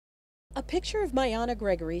A picture of Mayana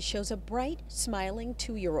Gregory shows a bright, smiling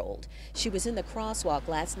 2-year-old. She was in the crosswalk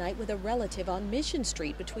last night with a relative on Mission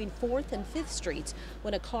Street between 4th and 5th Streets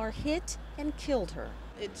when a car hit and killed her.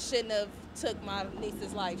 It shouldn't have took my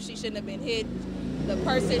niece's life. She shouldn't have been hit. The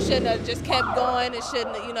person shouldn't have just kept going. It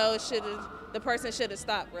shouldn't, it should have, the person should have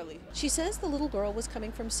stopped, really. She says the little girl was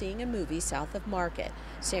coming from seeing a movie south of Market.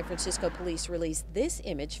 San Francisco police released this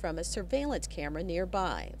image from a surveillance camera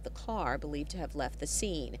nearby. The car believed to have left the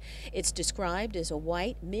scene. It's described as a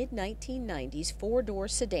white mid-1990s 4-door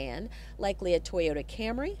sedan, likely a Toyota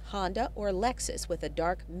Camry, Honda, or Lexus with a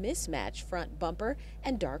dark mismatched front bumper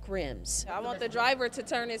and dark rims. I want the driver to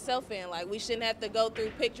turn himself in. Like, we shouldn't have to go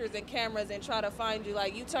through pictures and cameras and try to find you.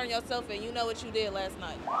 Like, you turn yourself in, you know what you did last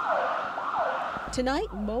night. Tonight,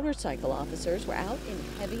 motorcycle officers were out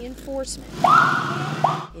in heavy enforcement.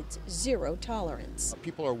 It's zero tolerance.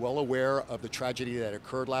 People are well aware of the tragedy that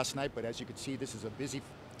occurred last night, but as you can see, this is a busy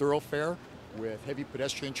thoroughfare with heavy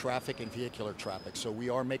pedestrian traffic and vehicular traffic. So we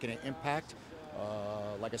are making an impact.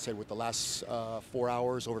 Like I said, with the last 4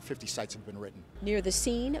 hours, over 50 sites have been written. Near the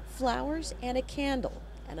scene, flowers and a candle,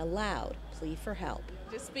 and a loud plea for help.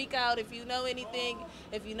 Just speak out if you know anything.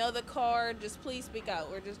 If you know the car, just please speak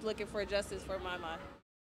out. We're just looking for justice for my mom.